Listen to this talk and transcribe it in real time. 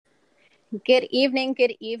Good evening.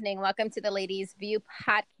 Good evening. Welcome to the Ladies View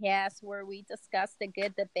podcast where we discuss the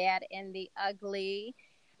good, the bad, and the ugly.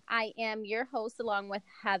 I am your host along with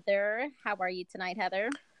Heather. How are you tonight, Heather?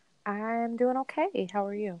 I'm doing okay. How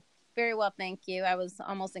are you? Very well, thank you. I was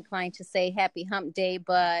almost inclined to say happy hump day,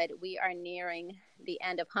 but we are nearing the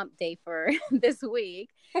end of hump day for this week.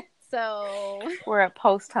 So, We're at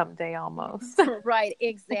post hump day almost. right,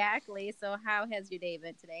 exactly. So, how has your day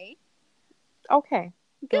been today? Okay.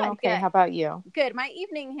 Doing Good, okay. good. How about you? Good. My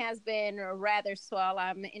evening has been rather swell.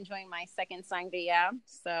 I'm enjoying my second sangria,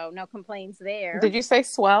 so no complaints there. Did you say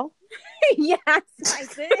swell? Yes, I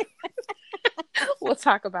did. We'll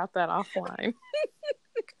talk about that offline.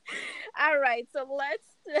 All right, so let's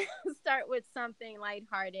start with something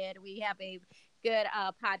lighthearted. We have a good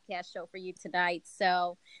podcast show for you tonight.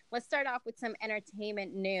 So let's start off with some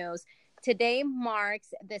entertainment news. Today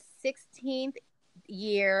marks the 16th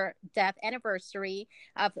year death anniversary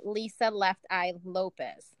of Lisa Left Eye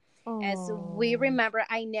Lopes. As we Oh. remember,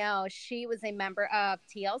 I know she was a member of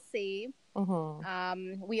TLC.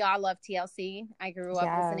 We all love TLC. I grew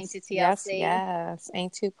up listening to Yes, yes, TLC. yes.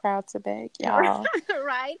 Ain't too proud to beg, y'all.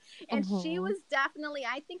 Right, and she was definitely,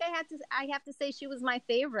 I think I have to say she was my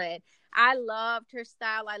favorite. I loved her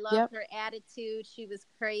style. I loved Yep. her attitude. She was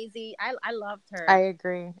crazy. I loved I her.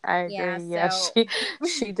 agree. I Yeah, agree. Yeah, so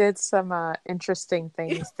she did some interesting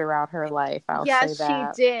things throughout her life. I'll say yes, she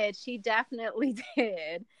that. did. She definitely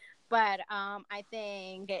did. But I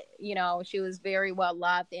think, she was very well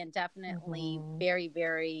loved and definitely Hmm. very,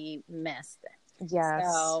 very missed. Yes.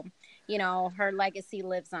 So, her legacy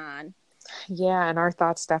lives on. Yeah, and our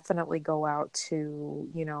thoughts definitely go out to,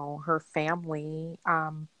 her family.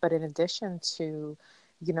 But in addition to,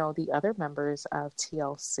 the other members of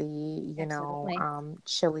TLC, Absolutely.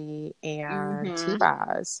 Chili and Mm-hmm.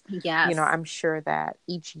 T-Boz, Yes. I'm sure that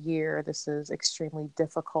each year this is extremely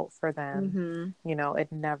difficult for them. Mm-hmm.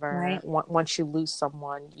 It never, Right. once you lose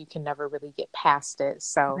someone, you can never really get past it.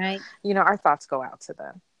 So, Right. our thoughts go out to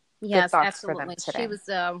them. Good Yes, thoughts for them absolutely. She today. was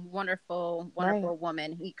a wonderful, Right. wonderful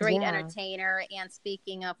woman. Great Yeah. entertainer. And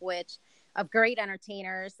speaking of which, of great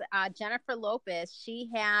entertainers, Jennifer Lopez, she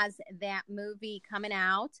has that movie coming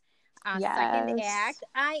out, second Yes. act.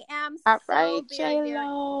 I am All so right, very, very,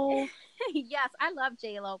 J-Lo. yes, I love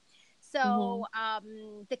J-Lo. Mm-hmm. So,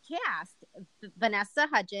 the cast, Vanessa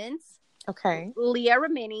Hudgens, Okay. Leah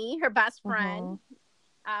Remini, her best friend,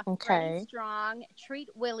 Mm-hmm. Freddie Okay. Strong, Treat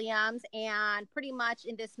Williams, and pretty much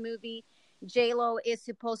in this movie, J Lo is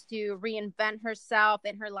supposed to reinvent herself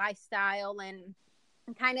and her lifestyle and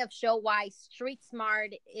kind of show why street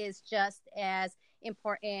smart is just as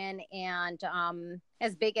important and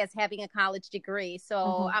as big as having a college degree. So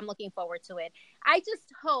Mm-hmm. I'm looking forward to it. I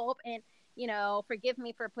just hope and forgive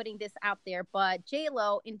me for putting this out there, but J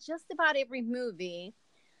Lo in just about every movie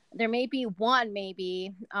there may be one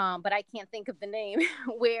maybe but I can't think of the name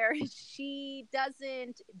where she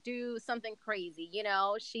doesn't do something crazy.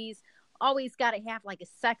 She's always got to have like a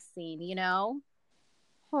sex scene.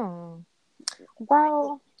 Hmm.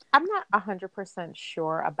 Well, I'm not 100%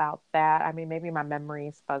 sure about that. I mean, maybe my memory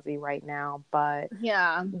is fuzzy right now, but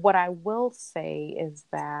Yeah. what I will say is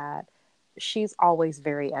that she's always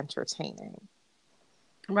very entertaining.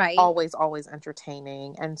 Right. Always, always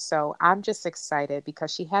entertaining. And so I'm just excited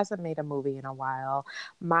because she hasn't made a movie in a while.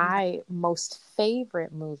 Yeah. My most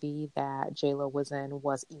favorite movie that JLo was in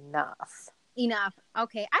was Enough. Enough.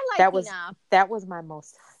 Okay, I like That was Enough. that was my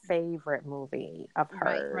most favorite movie of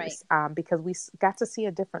Right, right, hers, because we got to see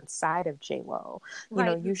a different side of J-Lo. right,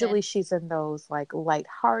 we did. Usually she's in those like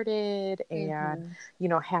lighthearted and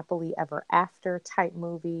Mm-hmm. happily ever after type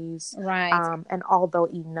movies. Right. And although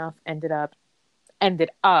Enough ended up, after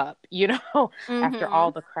Mm-hmm.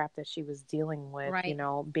 all the crap that she was dealing with, Right.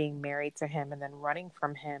 being married to him and then running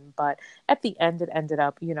from him. But at the end, it ended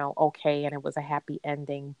up, okay, and it was a happy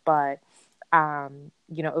ending. But,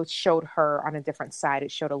 it showed her on a different side.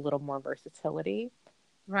 It showed a little more versatility.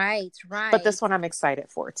 Right, But right. this one I'm excited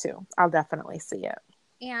for too. I'll definitely see it.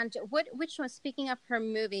 And which one, speaking of her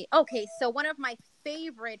movie, okay, so one of my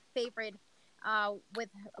favorite with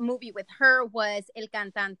movie with her was El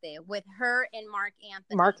Cantante with her and Mark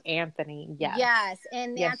Mark Anthony. Anthony, yes. Yes,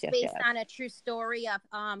 and Yes, that's yes, based yes. on a true story of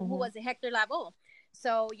who Hmm. was it, Hector Lavoe.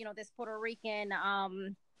 So, this Puerto Rican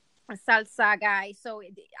salsa guy. So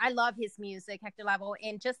I love his music, Hector Lavoe,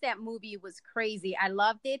 and just that movie was crazy. I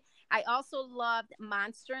loved it. I also loved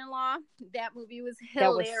Monster in Law. That movie was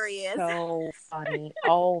That was hilarious. so funny.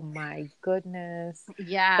 Oh my goodness. That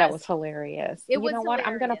Yes, was hilarious. it You was know what?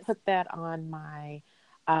 I'm gonna hilarious. put that on my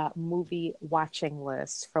movie watching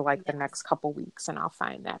list for like the Yes, next couple weeks, and I'll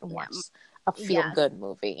find that and yeah, watch a feel yes. good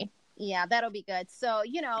movie. Yeah, that'll be good. So,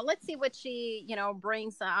 let's see what she,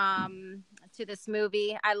 brings to this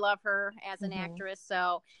movie. I love her as an Hmm. actress,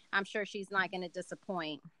 so I'm sure she's not going to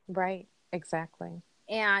disappoint. Right. Exactly.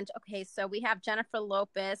 And okay, so we have Jennifer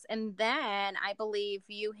Lopez, and then I believe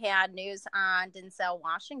you had news on Denzel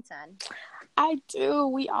Washington. I do.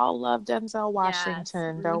 We all love Denzel Yes.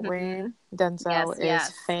 Washington, don't we? Hmm. Denzel Yes, is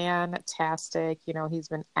yes. fantastic. He's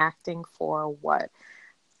been acting for what,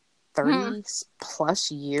 Hmm. 30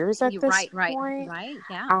 plus years at You're this right, right, point. right.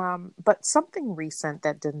 Yeah. But something recent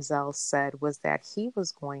that Denzel said was that he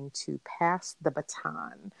was going to pass the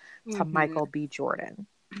baton to Hmm. Michael B. Jordan.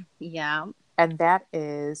 Yeah. And that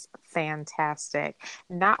is fantastic.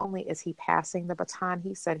 Not only is he passing the baton,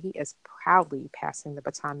 he said he is proudly passing the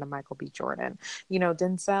baton to Michael B. Jordan.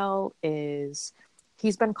 Denzel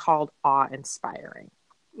he's been called awe inspiring.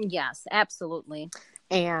 Yes, absolutely.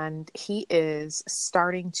 And he is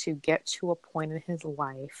starting to get to a point in his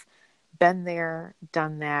life, been there,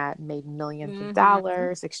 done that, made millions of Hmm.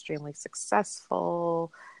 dollars, extremely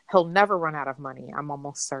successful. He'll never run out of money, I'm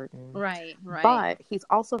almost certain. Right, right. But he's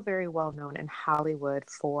also very well known in Hollywood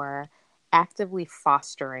for actively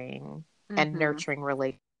fostering and Hmm. nurturing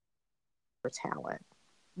relationships for talent.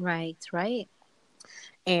 Right, right.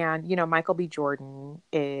 And Michael B. Jordan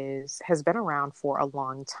has been around for a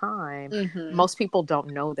long time. Hmm. Most people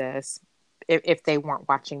don't know this if they weren't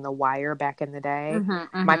watching The Wire back in the day.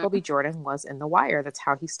 Hmm. Michael B. Hmm. Jordan was in The Wire. That's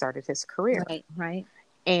how he started his career. Right, right.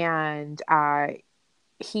 And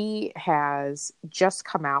he has just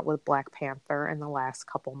come out with Black Panther in the last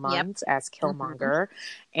couple Yep. months as Hmm. Killmonger,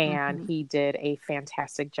 and Hmm. he did a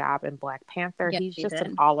fantastic job in Black Panther. Yes, He's you just an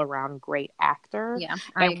did. all around great actor. Yeah,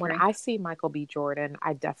 I And when agree. I see Michael B. Jordan,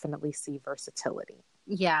 I definitely see versatility.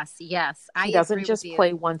 Yes, yes, I He doesn't agree with just you.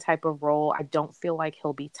 play one type of role. I don't feel like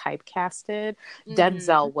he'll be typecasted. Hmm.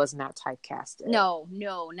 Denzel was not typecasted. No,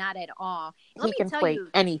 no, not at all. Let He me can tell play you,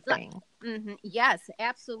 anything. yes,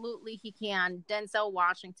 absolutely, he can. Denzel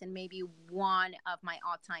Washington, maybe one of my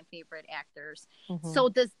all-time favorite actors. Hmm. So,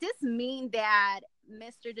 does this mean that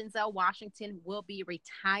Mr. Denzel Washington will be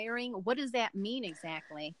retiring? What does that mean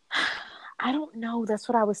exactly? I don't know. That's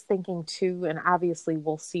what I was thinking too. And obviously,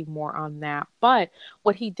 we'll see more on that. But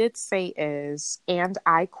what he did say is, and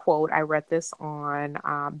I quote, I read this on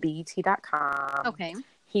BET.com. Okay,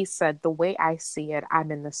 He said, "The way I see it,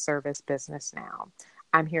 I'm in the service business now.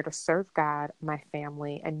 I'm here to serve God, my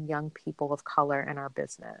family, and young people of color in our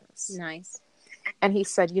business." nice. And he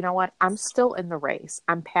said, "You know what? I'm still in the race.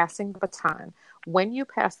 I'm passing the baton. When you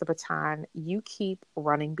pass the baton, you keep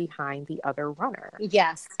running behind the other runner."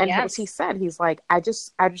 Yes, And he yes. said, he's like, I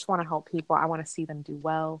just want to help people. I want to see them do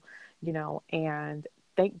well, and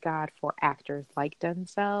thank God for actors like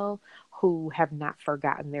Denzel who have not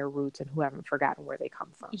forgotten their roots and who haven't forgotten where they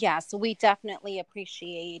come from. Yes, we definitely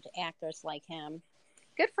appreciate actors like him.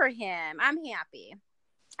 Good for him. I'm happy.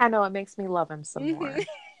 I know it makes me love him some Hmm. more.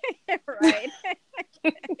 Right.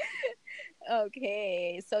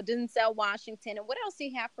 Okay. So Denzel Washington. And what else do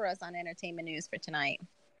you have for us on entertainment news for tonight?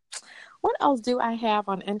 What else do I have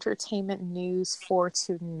on entertainment news for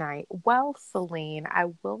tonight? Well, Celine, I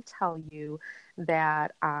will tell you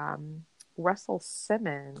that Russell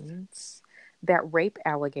Simmons, that rape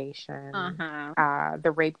allegation, Uh-huh.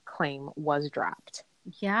 the rape claim was dropped.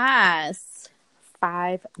 Yes.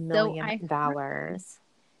 $5 So million. I heard.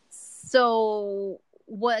 So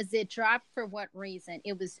was it dropped for what reason?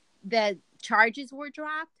 It was the charges were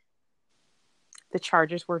dropped. The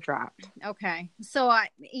charges were dropped. Okay. So I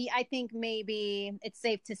think maybe it's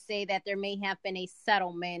safe to say that there may have been a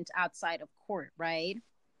settlement outside of court, right?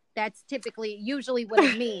 That's typically usually what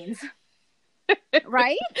it means,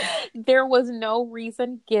 right? There was no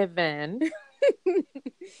reason given.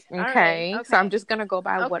 All right. Okay, so I'm Okay. just going to go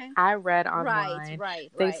by what Okay. I read Right, online.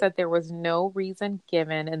 right, They right, said there was no reason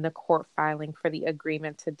given in the court filing for the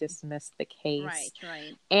agreement to dismiss the case, right,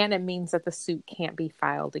 right. and it means that the suit can't be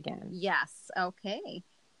filed again. Yes. Okay.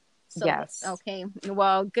 So, Yes. okay.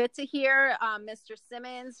 Well, good to hear, Mr.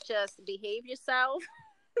 Simmons. Just behave yourself.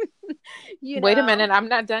 you Wait a know. minute, I'm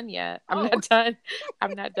not done yet. I'm Oh, not done.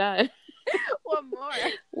 I'm not done. one more.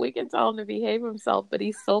 We can tell him to behave himself, but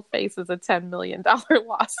he still faces a $10 million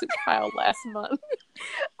lawsuit filed last month.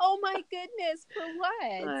 Oh my goodness. For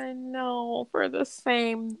what? I know, for the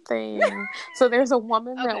same thing. So there's a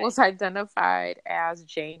woman that Okay. was identified as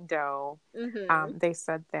Jane Doe. Mm-hmm. They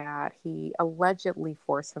said that he allegedly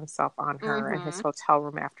forced himself on her in his Mm-hmm. hotel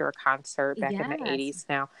room after a concert back in the Yes. 80s.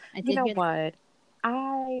 Now, I you did know hear that. what?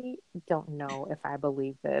 I don't know if I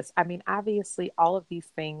believe this. I mean, obviously, all of these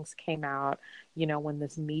things came out, when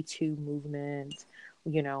this Me Too movement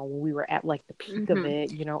when we were at like the peak of Mm-hmm.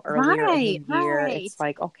 it, earlier in the Right, year, right, it's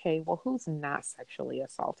like, okay, well, who's not sexually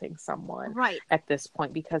assaulting someone right. at this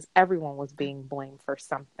point? Because everyone was being blamed for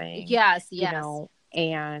something, Yes, yes.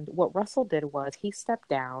 and what Russell did was he stepped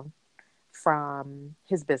down from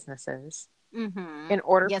his businesses Mm-hmm. in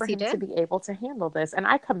order Yes, for he him to did. be able to handle this. And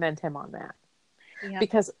I commend him on that, Yep.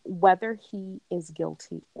 because whether he is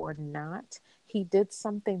guilty or not, he did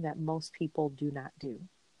something that most people do not do.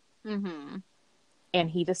 Mm-hmm. And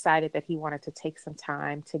he decided that he wanted to take some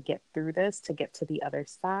time to get through this, to get to the other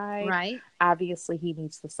side. Right. Obviously, he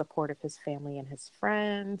needs the support of his family and his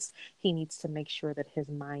friends. He needs to make sure that his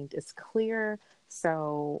mind is clear.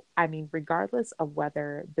 So, I mean, regardless of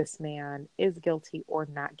whether this man is guilty or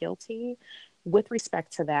not guilty, with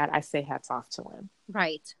respect to that, I say hats off to him.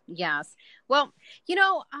 Right. Yes. Well,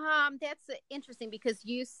 that's interesting because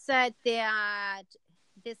you said that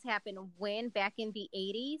this happened when back in the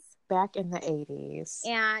 80s, Back in the 80s.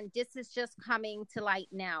 and this is just coming to light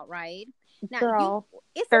now, right? Now, Girl,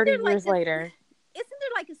 isn't 30 there like years later. isn't there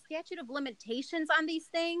like a statute of limitations on these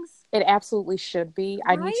things? It absolutely should be.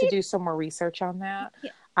 I need to Right? do some more research on that.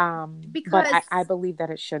 Yeah, But because I believe that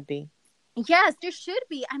it should be. yes, there should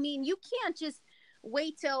be. I mean, you can't just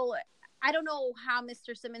wait till I don't know how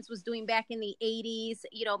Mr. Simmons was doing back in the 80s.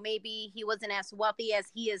 Maybe he wasn't as wealthy as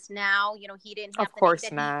he is now. He didn't have Of the name course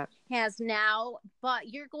that he not. has now. But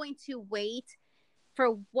you're going to wait.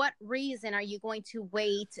 For what reason are you going to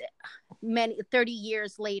wait 30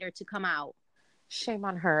 years later to come out? Shame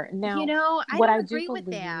on her. Now, I what don't I do agree with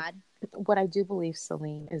believe, that.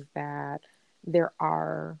 Celine, is that there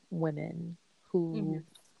are women who Hmm.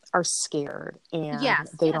 are scared and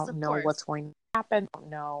Yes, they yes, don't of know what's course. going to happen, don't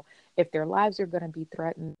know if their lives are going to be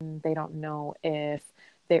threatened, they don't know if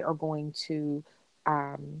they are going to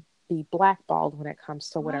be blackballed when it comes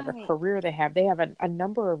to whatever Right. career they have. They have a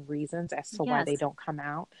number of reasons as to why they Yes. don't come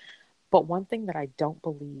out. But one thing that I don't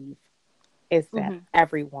believe is that Hmm.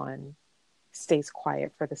 everyone stays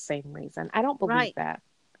quiet for the same reason. I don't believe Right. that.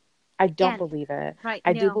 I don't And believe it. right.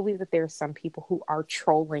 I do No. believe that there are some people who are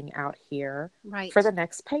trolling out here for Right. the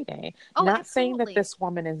next payday. Oh, Not saying that absolutely. this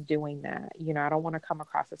woman is doing that. I don't want to come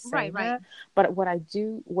across as Right. saying Right. that. But what I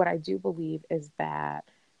do believe is that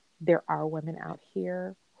there are women out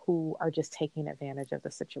here who are just taking advantage of the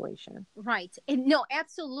situation. Right. And no,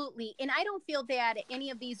 absolutely. And I don't feel that any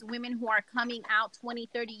of these women who are coming out 20,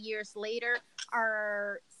 30 years later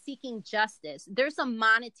are seeking justice. There's a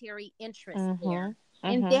monetary interest Mm-hmm. there.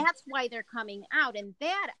 And Mm-hmm. that's why they're coming out. And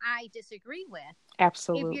that I disagree with. If you're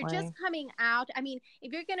just Absolutely. coming out, I mean,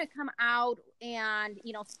 if you're going to come out and,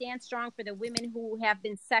 stand strong for the women who have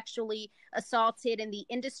been sexually assaulted in the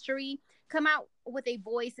industry, come out with a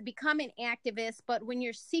voice, become an activist. But when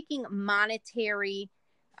you're seeking monetary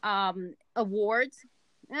awards,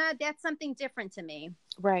 that's something different to me,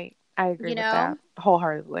 Right. I agree you with know? that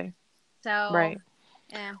wholeheartedly. So, Right.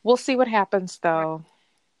 eh, We'll see what happens, right. though.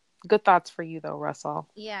 Good thoughts for you, though, Russell.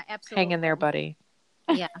 Yeah, Hang in there, absolutely.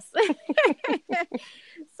 buddy. Yes.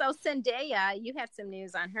 So, Zendaya, you had some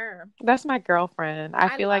news on her. That's my girlfriend. I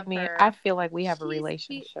I feel like love me. I her. feel like we have a She's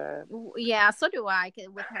relationship. yeah, so do I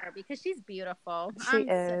with her because she's beautiful. She I'm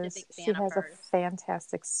such a is. big She fan of has a hers.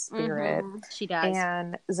 fantastic spirit. She does.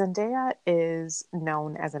 And Zendaya is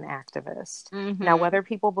known as an activist. Now, Hmm. whether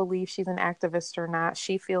people believe she's an activist or not,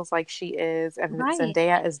 she feels like she is. And Right.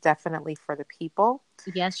 Zendaya is definitely for the people.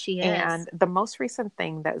 Yes, she is. And the most recent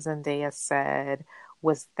thing that Zendaya said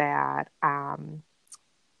was that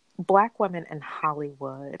Black women in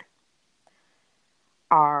Hollywood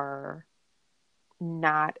are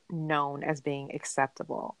not known as being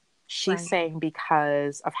acceptable. She's Right. saying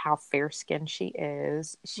because of how fair skinned she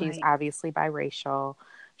is, she's Right. obviously biracial.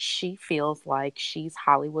 She feels like she's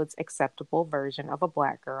Hollywood's acceptable version of a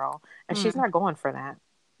Black girl, and she's Mm. not going for that.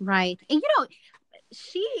 Right. And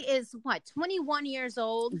she is what, 21 years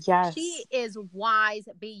old? She Yes, is wise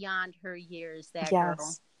beyond her years, that girl.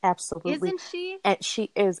 yes, absolutely. Isn't she? And she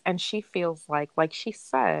is, and she feels like she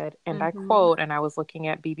said, and I Mm-hmm. quote, and I was looking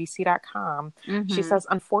at BBC.com, she Mm-hmm. says,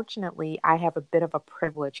 unfortunately, I have a bit of a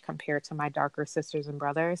privilege compared to my darker sisters and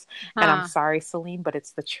brothers. And I'm Huh. sorry, Celine, but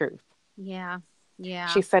it's the truth. Yeah. She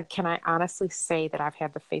Yeah. said, can I honestly say that I've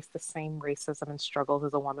had to face the same racism and struggles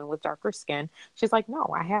as a woman with darker skin? She's like, no,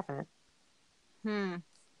 I haven't. Hmm.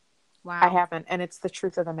 I Wow. haven't. And it's the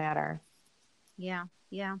truth of the matter. Yeah.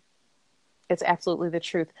 Yeah. It's absolutely the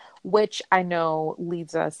truth, which I know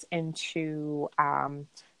leads us into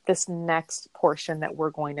this next portion that we're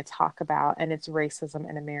going to talk about, and it's racism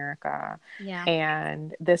in America. Yeah.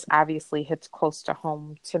 And this obviously hits close to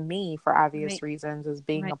home to me for obvious Right. reasons, as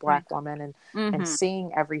being a Right. Black woman and Mm-hmm.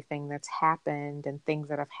 seeing everything that's happened and things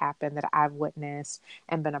that have happened that I've witnessed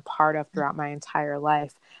and been a part of throughout my entire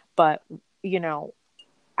life. But, you know,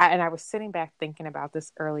 and I was sitting back thinking about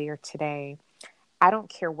this earlier today. I don't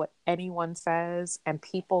care what anyone says, and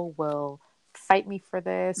people will fight me for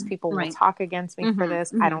this. People will Right. talk against me for Mm-hmm.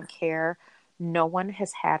 this. I Mm-hmm. don't care. No one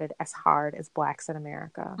has had it as hard as Blacks in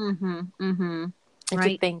America. Mm-hmm. Mm-hmm. And to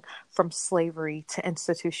Right. think, from slavery to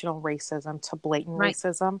institutional racism to blatant Right.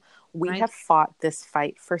 racism, we Right. have fought this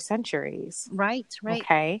fight for centuries. Right. Right.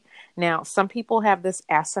 Okay. Now, some people have this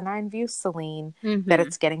asinine view, Celine, that Mm-hmm.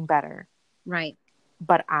 it's getting better. Right.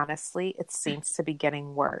 But honestly, it seems to be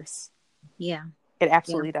getting worse. Yeah. It Yeah.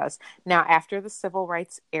 absolutely does. Now, after the civil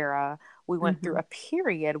rights era, we went through Mm-hmm. a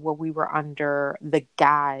period where we were under the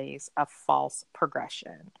guise of false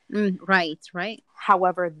progression. Right. Right.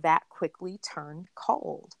 However, that quickly turned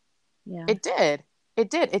cold. Yeah. It did. It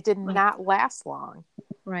did. It did Right. not last long.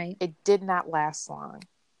 Right. It did not last long.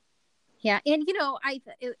 Yeah. And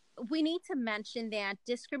we need to mention that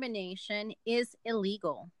discrimination is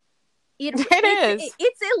illegal. It is.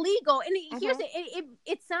 It's illegal, and here's Mhm.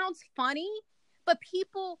 it sounds funny, but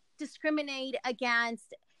people discriminate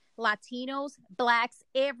against Latinos, Blacks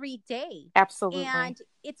every day, Absolutely. and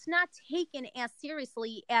it's not taken as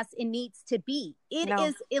seriously as it needs to be. It No,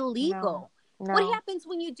 is no, illegal. What no. happens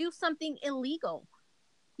when you do something illegal?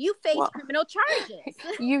 You face Well, criminal charges.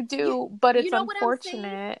 you you, do, but you it's know what I'm saying?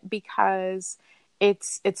 unfortunate because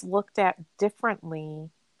it's looked at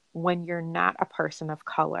differently when you're not a person of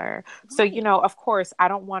color. So, Right. of course, I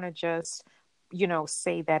don't want to just,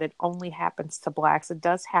 say that it only happens to Blacks. It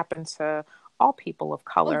does happen to all people of Oh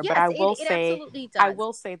color, but yes, I will it say absolutely I does.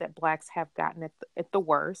 will say that Blacks have gotten it the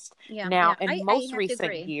worst. Yeah, Now, yeah. in I most have to recent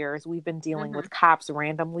agree. years, we've been dealing Hmm. with cops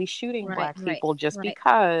randomly shooting Right, Black right, people just right,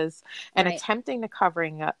 because, and right, attempting to cover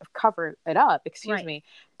it up, excuse right. me,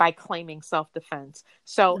 by claiming self-defense.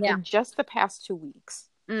 So Yeah. in just the past 2 weeks,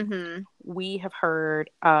 Mm-hmm. we have heard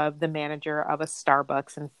of the manager of a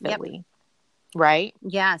Starbucks in Yep. Philly, right?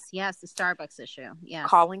 Yes, yes, the Starbucks issue. Yes.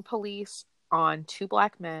 Calling police on two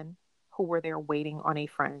Black men who were there waiting on a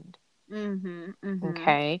friend. Mm-hmm. Mm-hmm.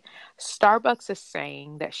 Okay. Starbucks is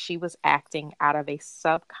saying that she was acting out of a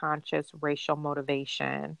subconscious racial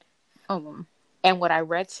motivation. Oh, And what I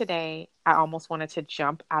read today, I almost wanted to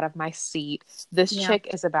jump out of my seat. This yeah.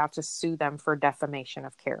 chick is about to sue them for defamation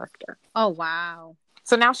of character. Oh, wow.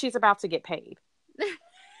 So now she's about to get paid. For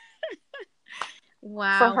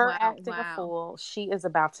Wow, her wow, acting a wow. fool, she is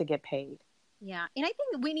about to get paid. Yeah. And I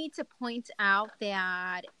think we need to point out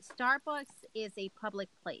that Starbucks is a public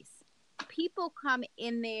place. People come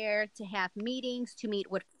in there to have meetings, to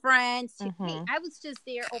meet with friends. Hey, Mm-hmm. I was just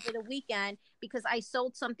there over the weekend because I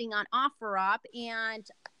sold something on OfferUp and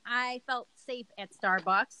I felt safe at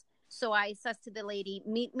Starbucks. So I says to the lady,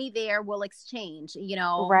 meet me there, we'll exchange,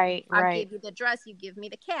 Right, I'll right. give you the dress, you give me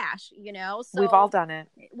the cash, We've all So done it.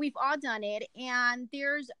 we've all done it, and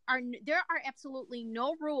there are absolutely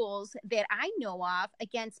no rules that I know of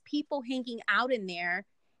against people hanging out in there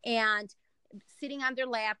and sitting on their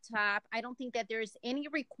laptop. I don't think that there's any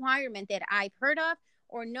requirement that I've heard of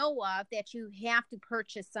or know of that you have to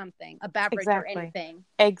purchase something, a beverage or Exactly. anything.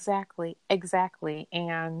 Exactly. Exactly.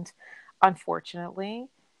 And unfortunately,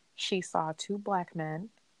 she saw two Black men.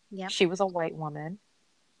 Yep. She was a white woman,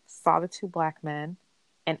 saw the two Black men,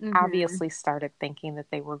 and Mm-hmm. obviously started thinking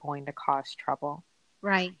that they were going to cause trouble.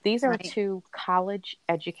 Right. These are Right. two college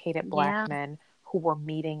educated Black Yeah. men who were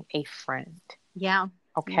meeting a friend. Yeah. Yeah.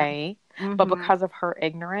 Okay. But Mm-hmm. because of her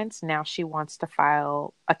ignorance, now she wants to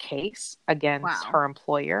file a case against Wow. her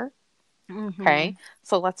employer. Mm-hmm. Okay.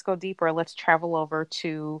 So let's go deeper. Let's travel over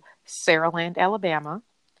to Saraland, Alabama,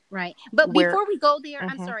 Right. But where, before we go there,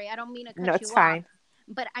 I'm mhm, sorry, I don't mean to no, cut it's you off. fine.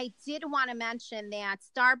 But I did want to mention that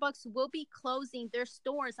Starbucks will be closing their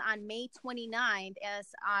stores on May 29th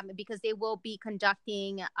because they will be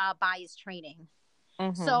conducting bias training.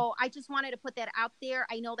 Hmm. So I just wanted to put that out there.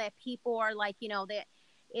 I know that people are like, that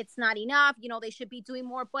it's not enough, they should be doing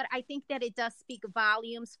more. But I think that it does speak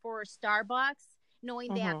volumes for Starbucks,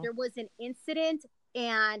 knowing that Hmm. there was an incident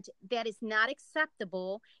and that is not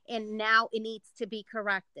acceptable. And now it needs to be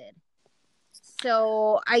corrected.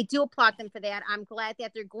 So I do applaud them for that. I'm glad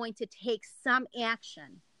that they're going to take some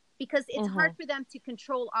action because it's hard Hmm. for them to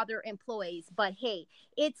control other employees. But hey,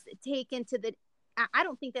 it's taken to I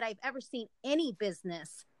don't think that I've ever seen any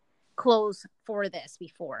business close for this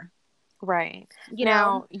before. Right. You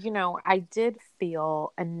know? Now, I did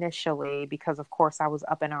feel initially, because of course I was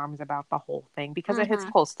up in arms about the whole thing because it hits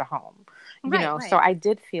Mm-hmm. close to home, Right, so right. I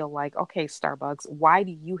did feel like, okay, Starbucks, why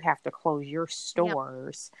do you have to close your Yep.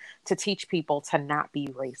 stores to teach people to not be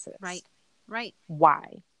racist? Right. Right.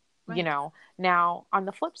 Why? Right. Now on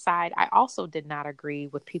the flip side, I also did not agree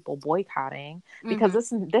with people boycotting because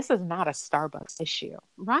Mm-hmm. this is not a Starbucks issue.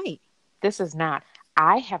 Right. This is not.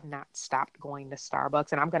 I have not stopped going to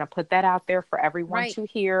Starbucks, and I'm going to put that out there for everyone Right. to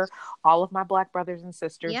hear. All of my Black brothers and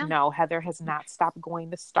sisters Yeah. know Heather has not stopped going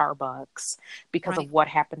to Starbucks because Right. of what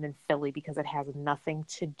happened in Philly, because it has nothing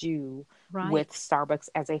to do Right. with Starbucks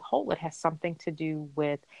as a whole. It has something to do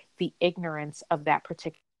with the ignorance of that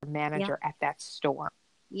particular Yeah. manager at that store.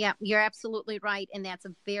 Yeah, you're absolutely right. And that's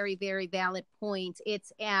a very, very valid point.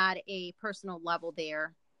 It's at a personal level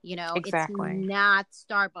there. It's Exactly. not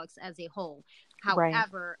Starbucks as a whole. Right.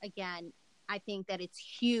 However, again, I think that it's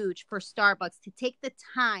huge for Starbucks to take the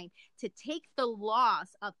time to take the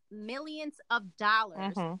loss of millions of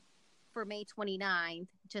dollars Mm-hmm. for May 29th,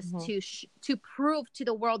 just Mm-hmm. to prove to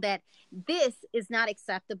the world that this is not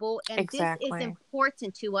acceptable and this is Exactly.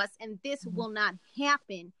 important to us and this Mm-hmm. will not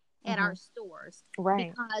happen at Mm-hmm. our stores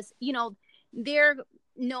Right. because they're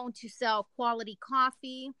known to sell quality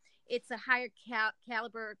coffee. It's a higher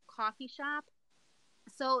caliber coffee shop,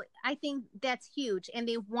 so I think that's huge, and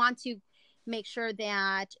they want to make sure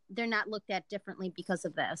that they're not looked at differently because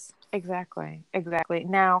of this. Exactly. Exactly.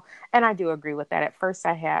 Now, and I do agree with that. At first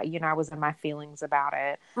I had, I was in my feelings about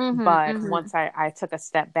it, Mm-hmm, but mm-hmm. once I took a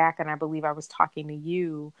step back, and I believe I was talking to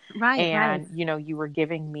you, Right, right, and, you were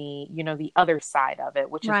giving me, the other side of it,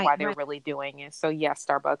 which is right, why they're right. really doing it. So yes,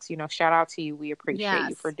 Starbucks, shout out to you. We appreciate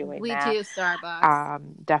you for Yes, doing we that. do,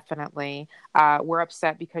 Starbucks. Definitely. We're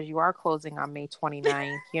upset because you are closing on May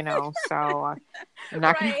 29th, so I'm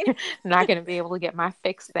not gonna Right. I'm not gonna be able to get my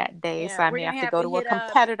fix that day, so Yeah, I we're may gonna have to have go to to a hit up.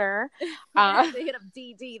 competitor. We're gonna Uh, have to hit up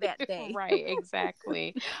DD that day. right,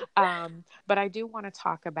 exactly. But I do want to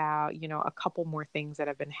talk about, a couple more things that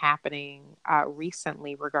have been happening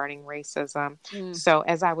recently regarding racism. Mm. So,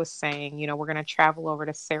 as I was saying, we're going to travel over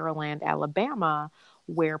to Saraland, Alabama,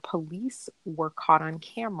 where police were caught on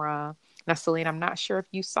camera. Now, Celine, I'm not sure if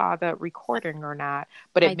you saw the recording or not,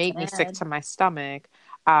 but it I made me sick did. to my stomach.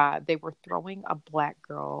 They were throwing a Black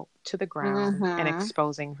girl to the ground and Mm-hmm.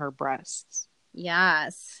 exposing her breasts.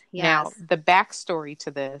 Yes. Now, Yes. the backstory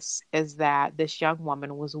to this is that this young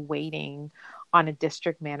woman was waiting on a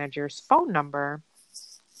district manager's phone number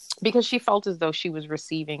because she felt as though she was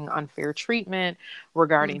receiving unfair treatment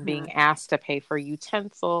regarding Mm-hmm. being asked to pay for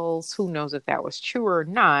utensils. Who knows if that was true or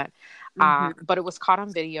not? Mm-hmm. But it was caught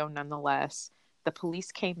on video nonetheless. The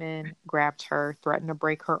police came in, grabbed her, threatened to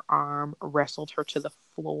break her arm, wrestled her to the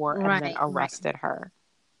floor, and then Right. Right. arrested her.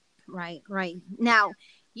 Right. Right. Now,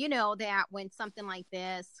 you know that when something like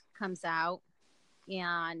this comes out,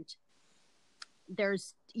 and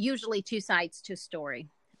there's usually two sides to a story.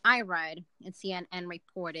 I read and CNN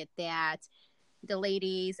reported that the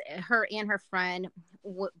ladies, her and her friend,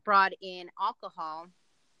 brought in alcohol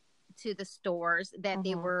to the stores, that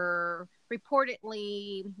they Mm-hmm. were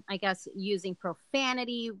reportedly, I guess, using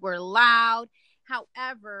profanity, were loud.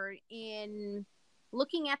 However, in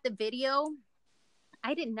looking at the video,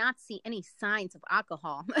 I did not see any signs of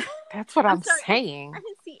alcohol. That's what I'm I'm sorry, I saying.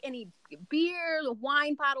 didn't see any beer,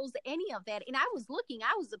 wine bottles, any of that. And I was looking,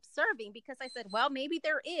 I was observing because I said, well, maybe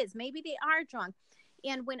there is, maybe they are drunk.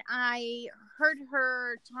 And when I heard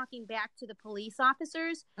her talking back to the police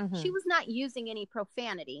officers, she Mm-hmm. was not using any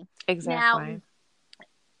profanity. Now, Exactly.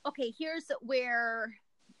 okay, here's where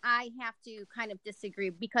I have to kind of disagree,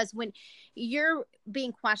 because when you're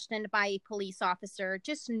being questioned by a police officer,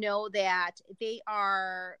 just know that they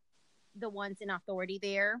are the ones in authority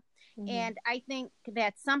there. Mm-hmm. And I think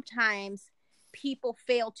that sometimes people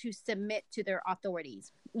fail to submit to their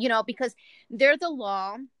authorities, because they're the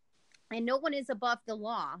law and no one is above the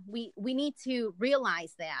law. We need to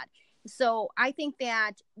realize that. So I think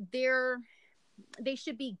that they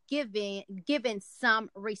should be given some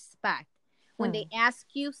respect. When they Hmm. ask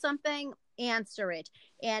you something, answer it.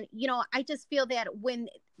 And I just feel that when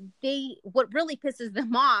what really pisses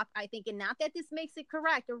them off, I think, and not that this makes it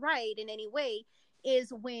correct or right in any way,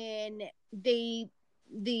 is when the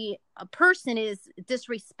a person is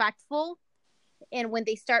disrespectful, and when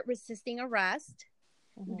they start resisting arrest,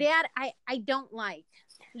 Mm-hmm. that I don't like.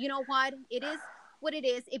 You know what it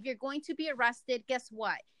is. If you're going to be arrested, guess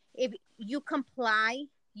what? If you comply,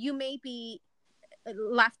 you may be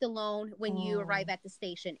left alone when you arrive Mm. at the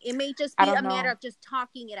station. It may just I be don't a matter know. of just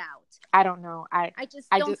talking it out. I don't know. I just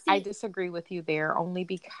don't I see. disagree with you there only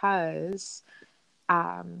because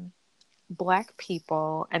um Black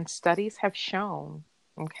people, and studies have shown,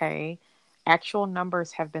 okay, actual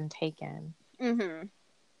numbers have been taken. Mm-hmm.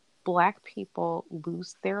 Black people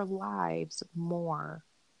lose their lives more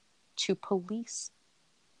to police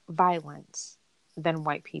violence than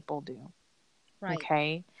white people do. Right.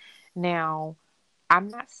 Okay. Now, I'm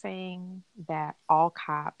not saying that all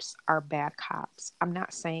cops are bad cops. I'm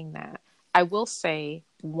not saying that. I will say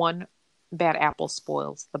one bad apple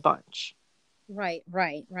spoils the bunch. Right.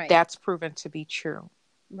 Right. Right. That's proven to be true.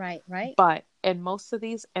 Right. Right. But in most of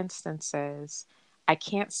these instances, I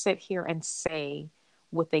can't sit here and say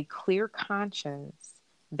with a clear conscience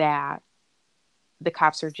that the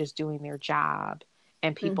cops are just doing their job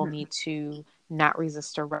and people Mm-hmm. need to not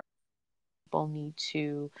resist arrest. People need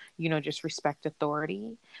to, just respect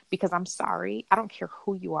authority. Because I'm sorry, I don't care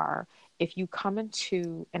who you are. If you come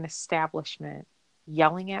into an establishment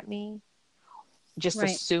yelling at me, just Right.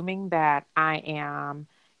 assuming that I am,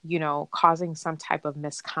 causing some type of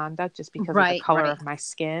misconduct just because of the Right. color Right. of my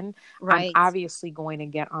skin, I'm Right. obviously going to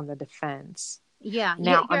get on the defense. Yeah.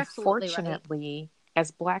 Now, You're absolutely right. unfortunately,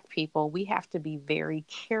 as Black people, we have to be very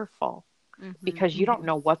careful Mm-hmm. because you don't Mm-hmm.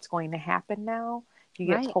 know what's going to happen now. If you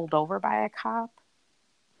get Right. pulled over by a cop,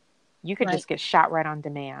 you could Right. just get shot right on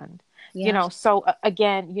demand. Yeah. So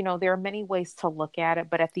again, there are many ways to look at it,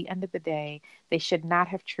 but at the end of the day, they should not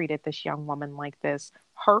have treated this young woman like this.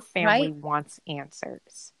 Her family Right. wants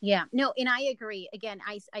answers. Yeah. No, and I agree. Again,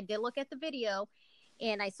 I did look at the video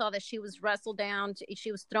and I saw that she was wrestled down.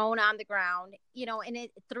 She was thrown on the ground, and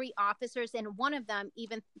three officers, and one of them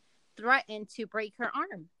even threatened to break her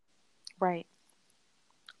arm. Right.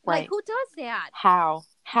 Like, Right. who does that? How?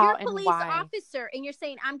 You're How a and police why? officer and you're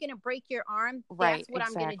saying, I'm going to break your arm. Right. That's what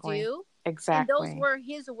I'm going to Exactly. do. And those Exactly. were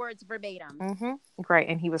his words verbatim. Great.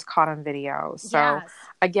 And he was caught on video. So, Yes.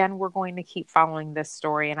 again, we're going to keep following this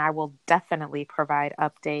story and I will definitely provide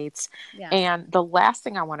updates. Yes. And the last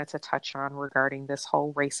thing I wanted to touch on regarding this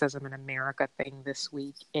whole racism in America thing this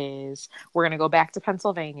week is we're going to go back to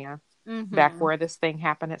Pennsylvania, back Mm-hmm. where this thing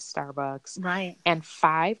happened at Starbucks. Right. And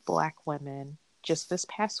 5 Black women just this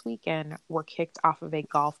past weekend were kicked off of a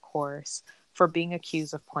golf course for being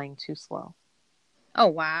accused of playing too slow. Oh,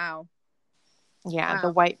 wow. Yeah,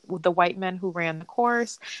 Wow. the white men who ran the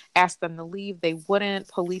course asked them to leave. They wouldn't.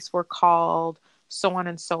 Police were called, so on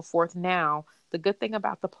and so forth. Now, the good thing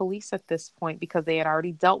about the police at this point, because they had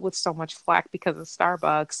already dealt with so much flack because of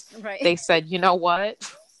Starbucks, Right. they said, you know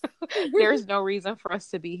what? There's no reason for us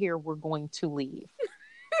to be here. We're going to leave.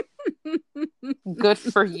 Good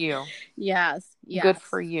for you. Yes. Good Yes.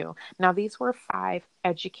 for you. Now, these were 5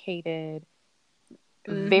 educated,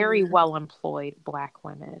 very Mm-hmm. well employed Black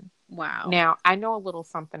women. Wow. Now, I know a little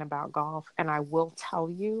something about golf, and I will tell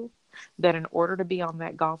you that in order to be on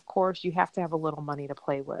that golf course, you have to have a little money to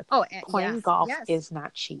play with. Oh, Playing yes. golf Yes. is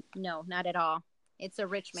not cheap. No, not at all. It's a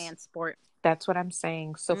rich man's sport. That's what I'm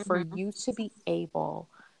saying. So for Mm-hmm. you to be able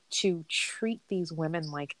to treat these women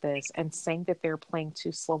like this and saying that they're playing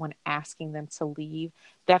too slow and asking them to leave,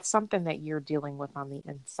 that's something that you're dealing with on the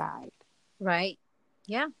inside. Right.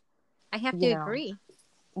 Yeah. I have to You know, agree.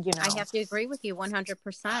 you I know. have to agree with you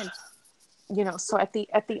 100%. So at the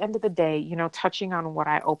end of the day, touching on what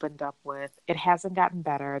I opened up with, it hasn't gotten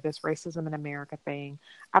better. This racism in America thing,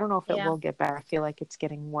 I don't know if it Yeah. will get better. I feel like it's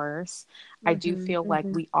getting worse. I do Mm-hmm. feel like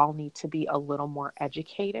Mm-hmm. we all need to be a little more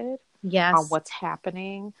educated on Yes. what's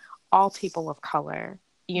happening. All people of color,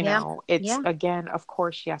 Yeah. it's Yeah. again, of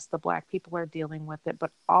course, yes, the Black people are dealing with it,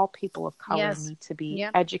 but all people of color Yes. need to be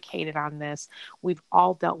Yeah. educated on this. We've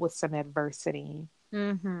all dealt with some adversity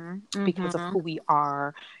Mm-hmm. because of Mm-hmm. who we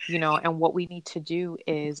are, and what we need to do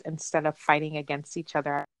is instead of fighting against each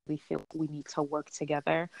other, we feel we need to work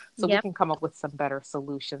together so we Yep. can come up with some better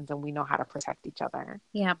solutions and we know how to protect each other.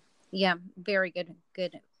 Yeah. Yeah. Very good.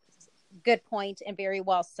 Good point and very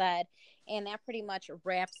well said. And that pretty much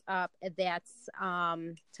wraps up that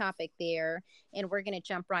topic there. And we're going to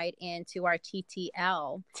jump right into our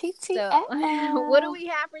TTL. So, what do TTL. we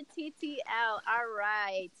have for TTL? All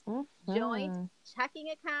right. Joint Mm-hmm. checking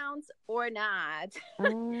accounts or not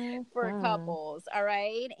for Mm-hmm. couples. All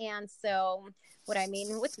right. And so, what I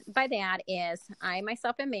mean by that is, I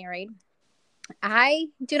myself am married. I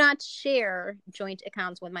do not share joint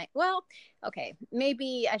accounts with okay,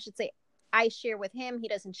 maybe I should say I share with him. He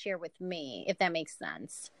doesn't share with me, if that makes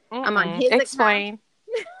sense. I'm on his account. Explain.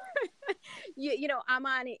 I'm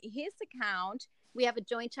on his account. We have a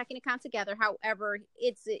joint checking account together. However,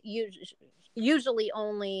 it's usually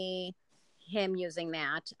only him using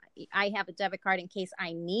that. I have a debit card in case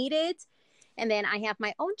I need it. And then I have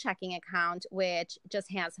my own checking account, which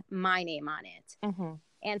just has my name on it. Mm-hmm.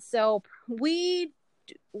 And so we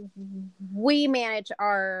manage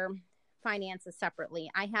our finances separately.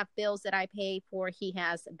 I have bills that I pay for. He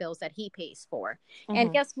has bills that he pays for. And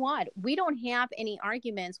Mm-hmm. guess what? We don't have any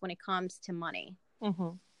arguments when it comes to money. Mm-hmm.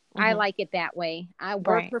 I Mm-hmm. like it that way. We're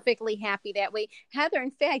Right. perfectly happy that way. Heather,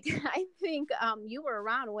 in fact, I think you were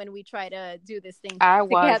around when we tried to do this thing I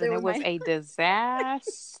was, and together it with was my. a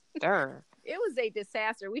disaster. It was a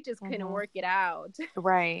disaster. We just couldn't Mm-hmm. work it out.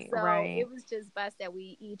 Right. So Right. it was just best that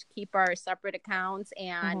we each keep our separate accounts,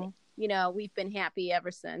 and Mm-hmm. we've been happy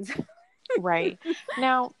ever since. Right.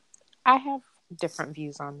 Now, I have different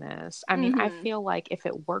views on this. I mean, I Hmm. feel like if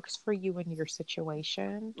it works for you in your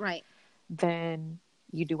situation, Right. then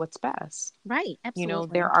you do what's best. Right. There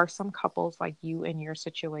Absolutely. are some couples like you in your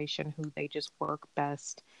situation who they just work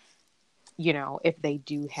best, if they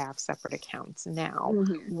do have separate accounts. Now,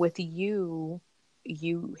 Hmm. with you,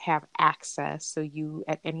 you have access, so you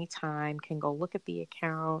at any time can go look at the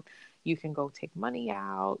account, you can go take money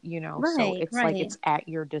out, so Right. it's like Right. it's at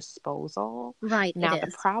your disposal. Right. It Now, the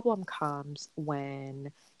is. problem comes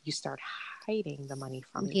when you start hiding the money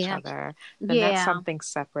from each Yeah. other, then that's Yeah. something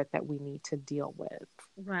separate that we need to deal with.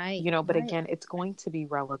 Right. But Right. again, it's going to be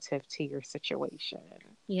relative to your situation.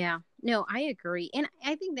 Yeah. No, I agree. And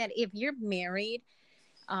I think that if you're married,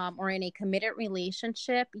 or in a committed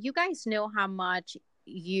relationship, you guys know how much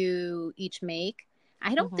you each make.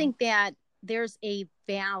 I don't Hmm. think that there's a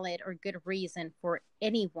valid or good reason for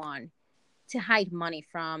anyone to hide money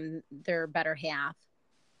from their better half.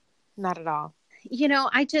 Not at all.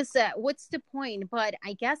 I just, what's the point? But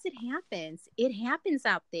I guess it happens. It happens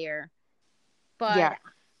out there. But Yeah.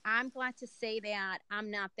 I'm glad to say that I'm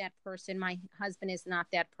not that person. My husband is not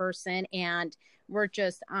that person. And we're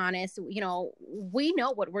just honest. We know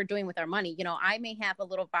what we're doing with our money. I may have a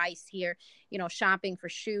little vice here, shopping for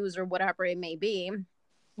shoes or whatever it may be.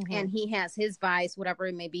 Hmm. And he has his vice, whatever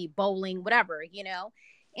it may be, bowling, whatever,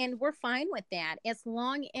 And we're fine with that as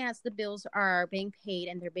long as the bills are being paid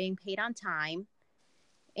and they're being paid on time,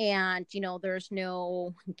 and there's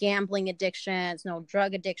no gambling addictions, no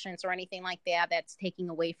drug addictions or anything like that that's taking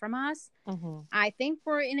away from us. Hmm. I think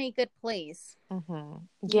we're in a good place. Hmm.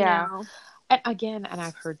 you Yeah. know And again, and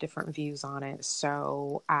I've heard different views on it.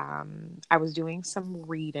 So I was doing some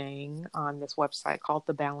reading on this website called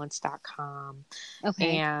thebalance.com,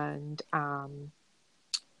 okay. and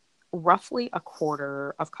roughly a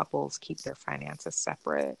quarter of couples keep their finances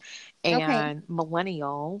separate, Okay. and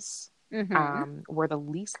millennials Mm-hmm. were the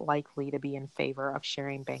least likely to be in favor of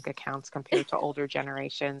sharing bank accounts compared to older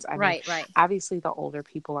generations. I mean, Right. Right. obviously, the older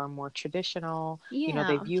people are more traditional. They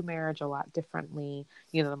Yeah. view marriage a lot differently.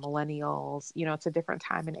 The millennials, it's a different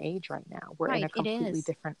time and age right now. We're in a Right. It completely is.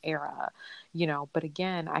 different era, but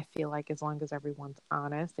again, I feel like as long as everyone's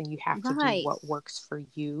honest and you have to do Right. what works for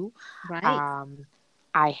you. Right. Um,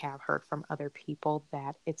 I have heard from other people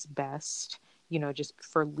that it's best, just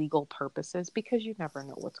for legal purposes, because you never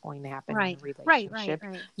know what's going to happen in a Right. Right. Right. relationship.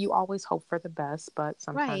 Right. You always hope for the best, but Right.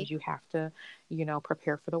 sometimes you have to,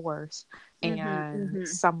 prepare for the worst. Mm-hmm. And Mm-hmm.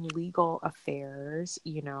 some legal affairs,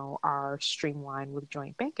 are streamlined with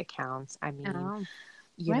joint bank accounts. I mean, Oh.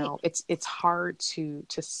 Right. it's hard to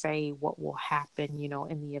say what will happen,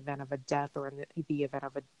 in the event of a death or in the event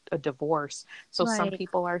of a divorce. So some Right.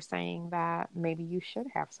 people are saying that maybe you should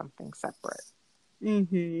have something separate.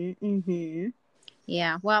 Mm-hmm. Mm-hmm.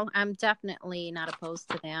 Yeah. Well, I'm definitely not opposed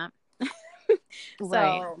to that.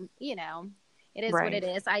 Right. So, it is what Right. it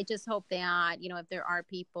is. I just hope that, if there are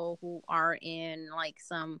people who are in like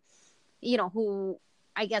some, who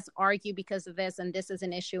I guess argue because of this and this is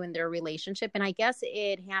an issue in their relationship. And I guess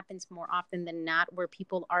it happens more often than not where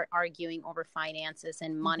people are arguing over finances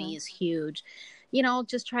and Mm-hmm. money is huge.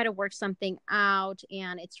 Just try to work something out.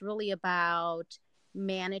 And it's really about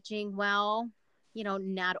managing well,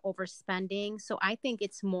 not overspending. So I think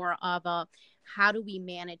it's more of a how do we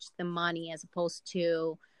manage the money as opposed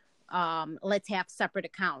to let's have separate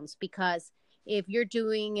accounts, because if you're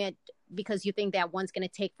doing it because you think that one's going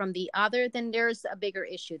to take from the other, then there's a bigger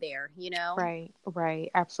issue there. Right,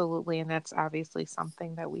 right, absolutely. And that's obviously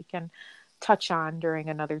something that we can touch on during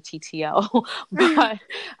another TTL. But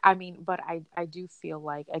I mean, I do feel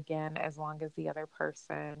like, again, as long as the other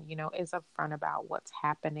person, is upfront about what's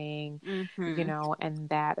happening, Hmm. and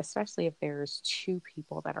that, especially if there's two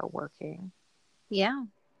people that are working, Yeah.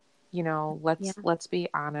 let's Yeah. be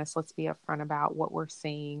honest, let's be upfront about what we're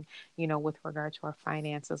seeing, with regard to our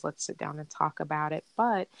finances. Let's sit down and talk about it.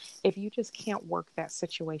 But if you just can't work that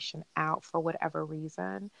situation out for whatever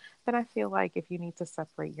reason, then I feel like if you need to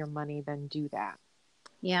separate your money, then do that.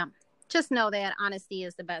 Yeah. Just know that honesty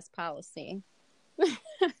is the best policy.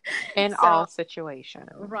 In So, all situations.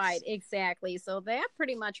 right, exactly. So that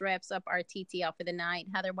pretty much wraps up our TTL for the night.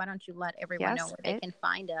 Heather, why don't you let everyone know Yes, where they it can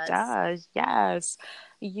find us? does. Yes.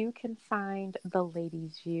 You can find The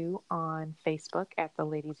Ladies View on Facebook at The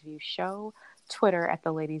Ladies View Show, Twitter at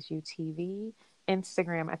The Ladies View TV,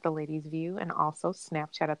 Instagram at The Ladies View, and also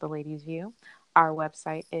Snapchat at The Ladies View. Our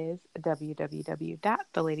website is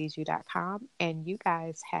www.theladiesview.com. And you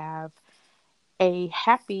guys have a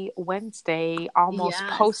happy Wednesday, almost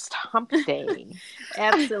Yes, post hump day.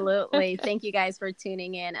 absolutely. Thank you guys for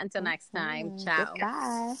tuning in. Until next time. Ciao.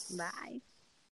 Goodbye. Bye.